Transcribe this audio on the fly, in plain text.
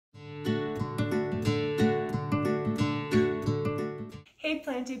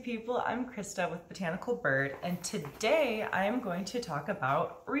planty people, I'm Krista with Botanical Bird, and today I am going to talk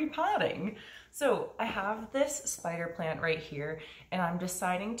about repotting. So I have this spider plant right here, and I'm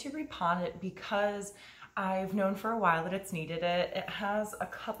deciding to repot it because I've known for a while that it's needed it. It has a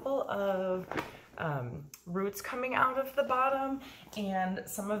couple of roots coming out of the bottom, and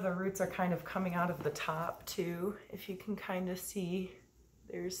some of the roots are kind of coming out of the top too, if you can kind of see.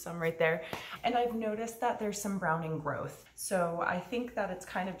 There's some right there. And I've noticed that there's some browning growth. So I think that it's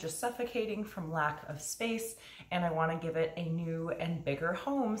kind of just suffocating from lack of space, and I want to give it a new and bigger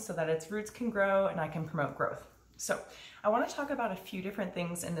home so that its roots can grow and I can promote growth. So I want to talk about a few different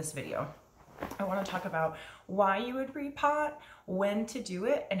things in this video. I want to talk about why you would repot, when to do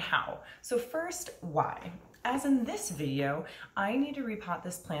it, and how. So first, why? As in this video, I need to repot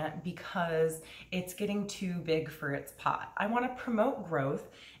this plant because it's getting too big for its pot. I want to promote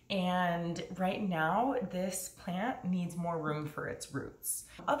growth, and right now this plant needs more room for its roots.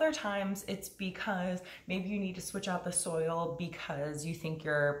 Other times it's because maybe you need to switch out the soil because you think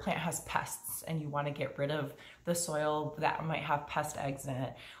your plant has pests and you want to get rid of the soil that might have pest eggs in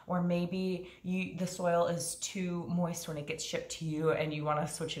it. Or maybe the soil is too moist when it gets shipped to you and you want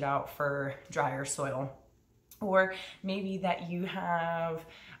to switch it out for drier soil. Or maybe that you have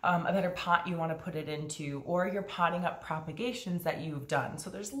a better pot you want to put it into, or you're potting up propagations that you've done. So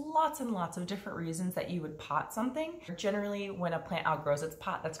there's lots and lots of different reasons that you would pot something. Generally, when a plant outgrows its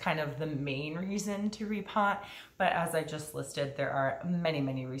pot, that's kind of the main reason to repot. But as I just listed, there are many,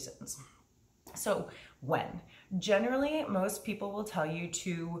 many reasons. So when? Generally, most people will tell you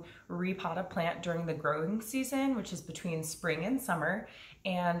to repot a plant during the growing season, which is between spring and summer.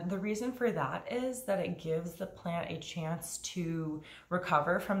 And the reason for that is that it gives the plant a chance to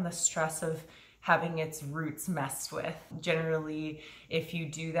recover from the stress of having its roots messed with. Generally, if you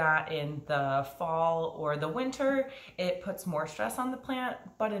do that in the fall or the winter, it puts more stress on the plant.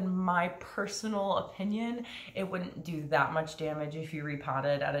 But in my personal opinion, it wouldn't do that much damage if you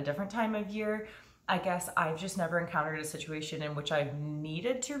repotted at a different time of year. I guess I've just never encountered a situation in which I've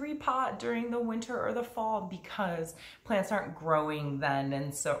needed to repot during the winter or the fall because plants aren't growing then,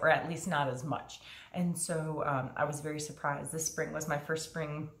 and so, or at least not as much. And so I was very surprised. This spring was my first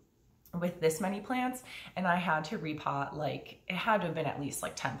spring with this many plants, and I had to repot, like, it had to have been at least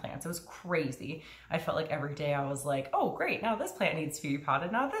like 10 plants. It was crazy. I felt like every day I was like, oh great, now this plant needs to be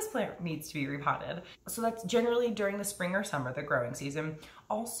repotted, now this plant needs to be repotted. So that's generally during the spring or summer, the growing season.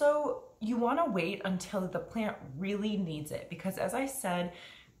 Also, you want to wait until the plant really needs it, because as I said,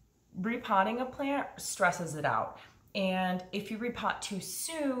 repotting a plant stresses it out. And if you repot too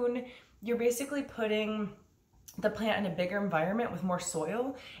soon, you're basically putting the plant in a bigger environment with more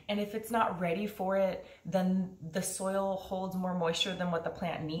soil, and if it's not ready for it, then the soil holds more moisture than what the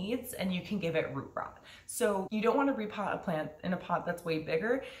plant needs, and you can give it root rot. So you don't want to repot a plant in a pot that's way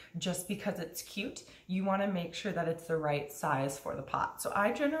bigger just because it's cute. You want to make sure that it's the right size for the pot. So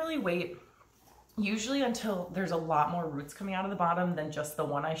I generally wait usually until there's a lot more roots coming out of the bottom than just the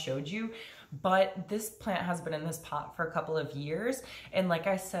one I showed you. But this plant has been in this pot for a couple of years, and like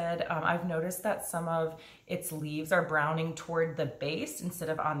I said, I've noticed that some of its leaves are browning toward the base instead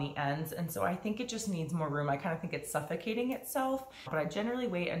of on the ends, and so I think it just needs more room. I kind of think it's suffocating itself, but I generally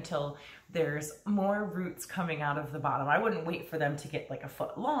wait until there's more roots coming out of the bottom. I wouldn't wait for them to get like a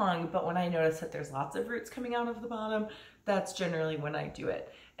foot long, but when I notice that there's lots of roots coming out of the bottom, that's generally when I do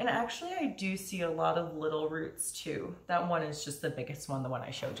it. And actually I do see a lot of little roots too. That one is just the biggest one, the one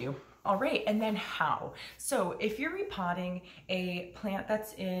I showed you. All right, and then how? So if you're repotting a plant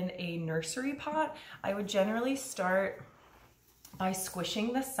that's in a nursery pot, I would generally start by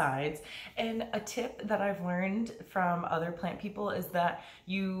squishing the sides. And a tip that I've learned from other plant people is that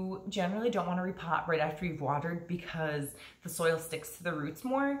you generally don't want to repot right after you've watered because the soil sticks to the roots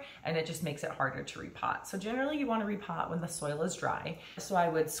more and it just makes it harder to repot. So generally you want to repot when the soil is dry. So I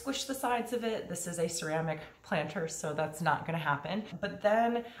would squish the sides of it. This is a ceramic planter, so that's not going to happen. But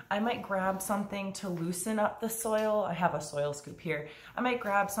then I might grab something to loosen up the soil. I have a soil scoop here. I might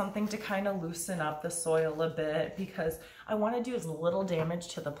grab something to kind of loosen up the soil a bit because I want to do as little damage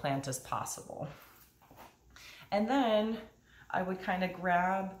to the plant as possible. And then I would kind of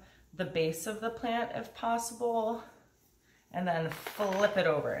grab the base of the plant if possible and then flip it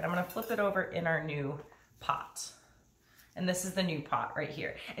over. And I'm going to flip it over in our new pot. And this is the new pot right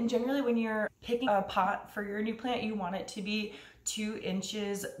here. And generally when you're picking a pot for your new plant, you want it to be 2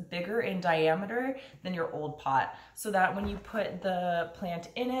 inches bigger in diameter than your old pot, so that when you put the plant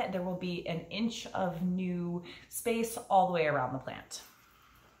in it, there will be 1 inch of new space all the way around the plant.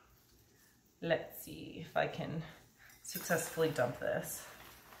 Let's see if I can successfully dump this.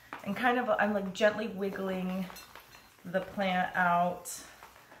 And kind of, I'm like gently wiggling the plant out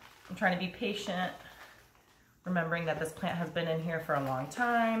I'm trying to be patient, remembering that this plant has been in here for a long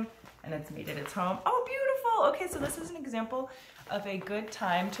time and it's made it its home. Oh, beautiful. Okay, so this is an example of a good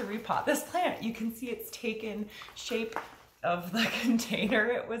time to repot this plant. You can see it's taken shape of the container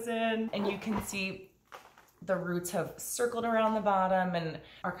it was in, and you can see the roots have circled around the bottom and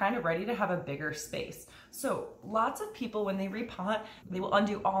are kind of ready to have a bigger space. So lots of people, when they repot, they will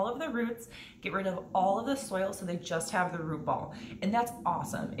undo all of the roots, get rid of all of the soil so they just have the root ball. And that's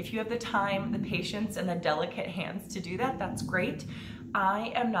awesome. If you have the time, the patience, and the delicate hands to do that, that's great.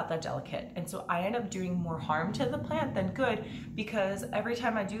 I am not that delicate, and so I end up doing more harm to the plant than good, because every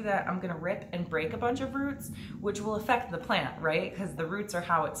time I do that, I'm gonna rip and break a bunch of roots, which will affect the plant, right? Because the roots are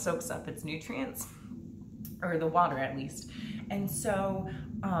how it soaks up its nutrients, or the water at least. And so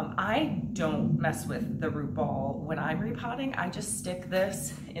I don't mess with the root ball when I'm repotting. I just stick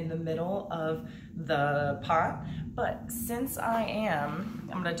this in the middle of the pot. But since I'm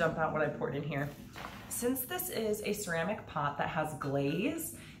gonna dump out what I poured in here. Since this is a ceramic pot that has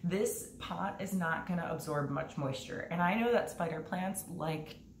glaze, this pot is not gonna absorb much moisture. And I know that spider plants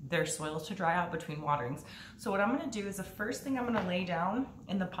like their soil to dry out between waterings. So what I'm gonna do is the first thing I'm gonna lay down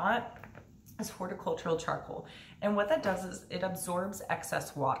in the pot is horticultural charcoal. And what that does is it absorbs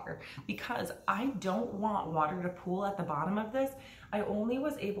excess water, because I don't want water to pool at the bottom of this. I only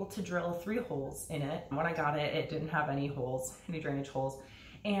was able to drill 3 holes in it. When I got it, it didn't have any holes, any drainage holes.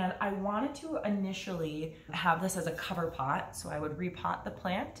 And I wanted to initially have this as a cover pot, so I would repot the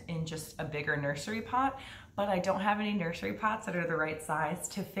plant in just a bigger nursery pot, but I don't have any nursery pots that are the right size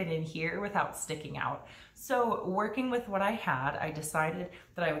to fit in here without sticking out. So working with what I had, I decided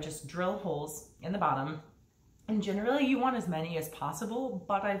that I would just drill holes in the bottom. And generally you want as many as possible,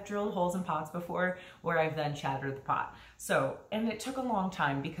 but I've drilled holes in pots before where I've then shattered the pot. So, and it took a long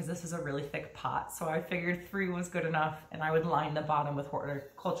time because this is a really thick pot. So I figured 3 was good enough, and I would line the bottom with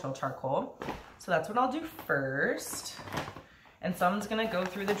horticultural charcoal. So that's what I'll do first. And some's gonna go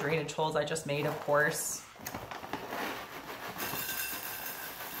through the drainage holes I just made, of course.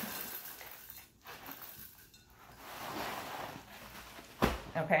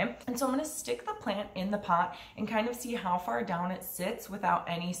 Okay, and so I'm gonna stick the plant in the pot and kind of see how far down it sits without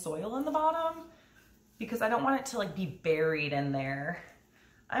any soil in the bottom, because I don't want it to like be buried in there.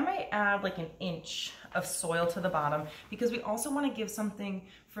 I might add like 1 inch of soil to the bottom, because we also want to give something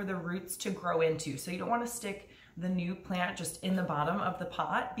for the roots to grow into. So you don't want to stick the new plant just in the bottom of the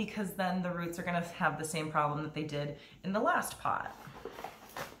pot, because then the roots are going to have the same problem that they did in the last pot.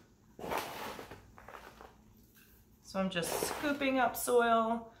 So I'm just scooping up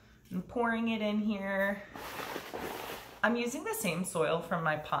soil and pouring it in here. I'm using the same soil from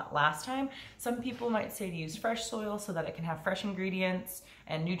my pot last time. Some people might say to use fresh soil so that it can have fresh ingredients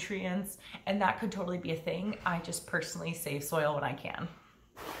and nutrients, and that could totally be a thing. I just personally save soil when I can.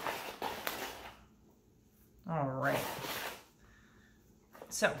 All right.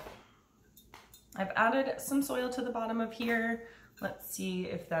 So I've added some soil to the bottom of here. Let's see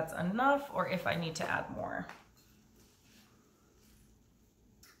if that's enough or if I need to add more.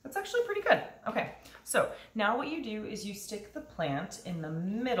 That's actually pretty good. Okay, so now what you do is you stick the plant in the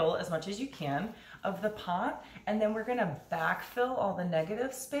middle as much as you can of the pot, and then we're gonna backfill all the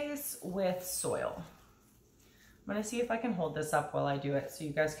negative space with soil. I'm gonna see if I can hold this up while I do it so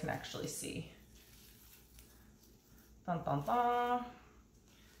you guys can actually see. Dun, dun, dun.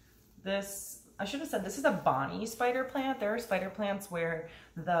 This, I should have said, this is a Bonnie spider plant. There are spider plants where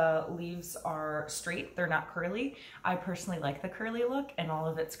the leaves are straight, they're not curly. I personally like the curly look and all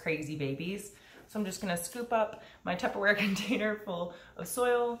of its crazy babies. So I'm just gonna scoop up my Tupperware container full of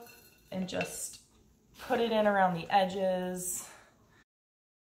soil and just put it in around the edges.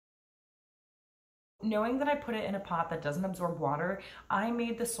 Knowing that I put it in a pot that doesn't absorb water, I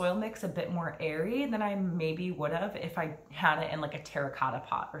made the soil mix a bit more airy than I maybe would have if I had it in like a terracotta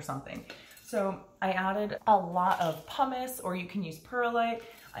pot or something. So I added a lot of pumice, or you can use perlite.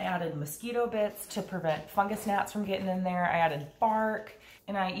 I added mosquito bits to prevent fungus gnats from getting in there. I added bark,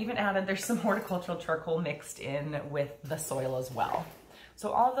 and I even added, there's some horticultural charcoal mixed in with the soil as well.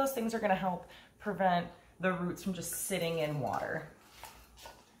 So all of those things are gonna help prevent the roots from just sitting in water.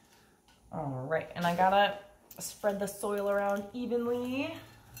 All right, and I gotta spread the soil around evenly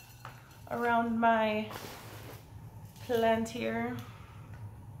around my plant here.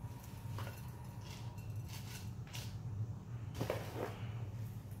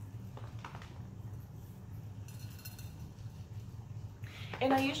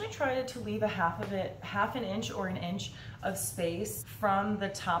 And I usually try to leave half an inch or 1 inch of space from the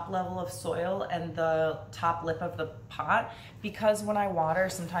top level of soil and the top lip of the pot, because when I water,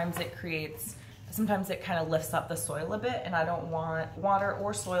 sometimes it creates sometimes it kind of lifts up the soil a bit, and I don't want water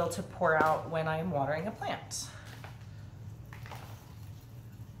or soil to pour out when I'm watering a plant.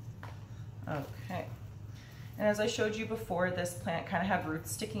 Okay. And as I showed you before, this plant kind of had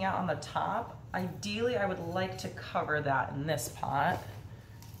roots sticking out on the top. Ideally, I would like to cover that in this pot.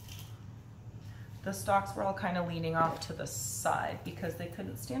 The stalks were all kind of leaning off to the side because they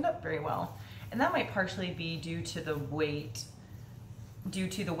couldn't stand up very well. And that might partially be due to the weight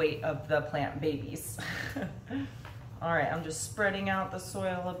of the plant babies. All right, I'm just spreading out the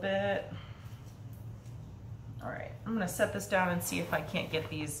soil a bit. All right, I'm gonna set this down and see if I can't get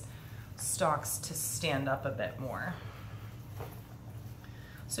these stalks to stand up a bit more.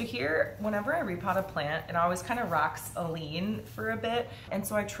 So here, whenever I repot a plant, it always kind of rocks a lean for a bit. And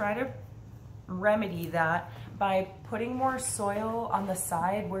so I try to remedy that by putting more soil on the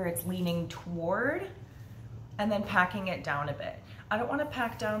side where it's leaning toward and then packing it down a bit. I don't want to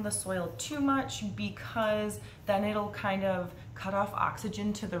pack down the soil too much because then it'll kind of cut off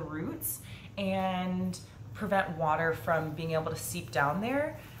oxygen to the roots and prevent water from being able to seep down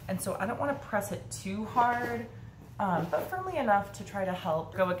there. And so I don't want to press it too hard, but firmly enough to try to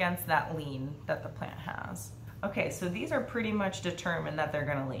help go against that lean that the plant has. Okay, so these are pretty much determined that they're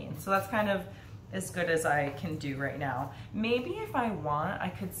gonna lean. So that's kind of as good as I can do right now. Maybe if I want, I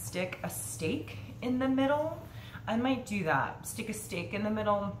could stick a stake in the middle. I might do that, stick a stake in the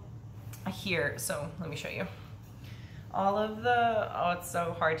middle here. So let me show you. All of the, oh, it's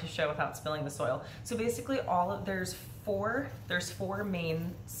so hard to show without spilling the soil. So basically there's four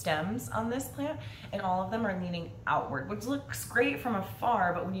main stems on this plant, and all of them are leaning outward, which looks great from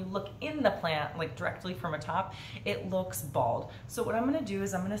afar, but when you look in the plant, like directly from atop, it looks bald. So what I'm gonna do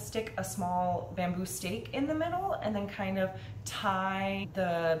is I'm gonna stick a small bamboo stake in the middle and then kind of tie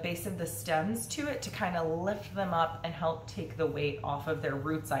the base of the stems to it to kind of lift them up and help take the weight off of their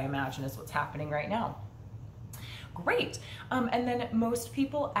roots, I imagine is what's happening right now. Great. And then most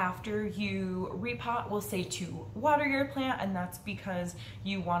people after you repot will say to water your plant, and that's because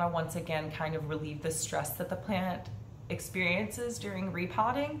you want to once again kind of relieve the stress that the plant experiences during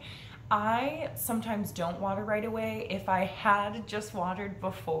repotting. I sometimes don't water right away if I had just watered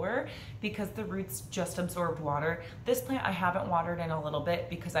before because the roots just absorbed water. This plant I haven't watered in a little bit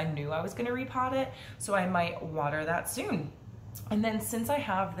because I knew I was going to repot it, so I might water that soon. And then since I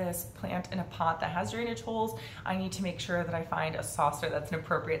have this plant in a pot that has drainage holes, I need to make sure that I find a saucer that's an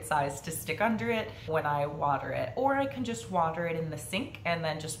appropriate size to stick under it when I water it. Or I can just water it in the sink and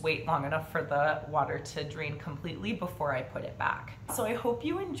then just wait long enough for the water to drain completely before I put it back. So I hope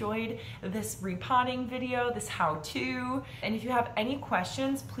you enjoyed this repotting video, this how-to. And if you have any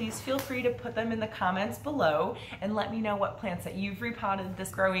questions, please feel free to put them in the comments below and let me know what plants that you've repotted this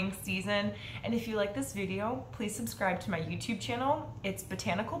growing season. And if you like this video, please subscribe to my YouTube channel. It's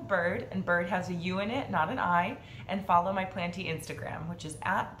Botanical Bird, and bird has a U in it, not an I, and follow my planty Instagram, which is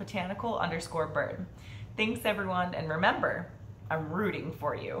 @botanical_bird. Thanks everyone, and remember, I'm rooting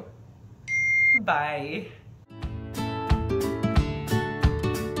for you. Bye.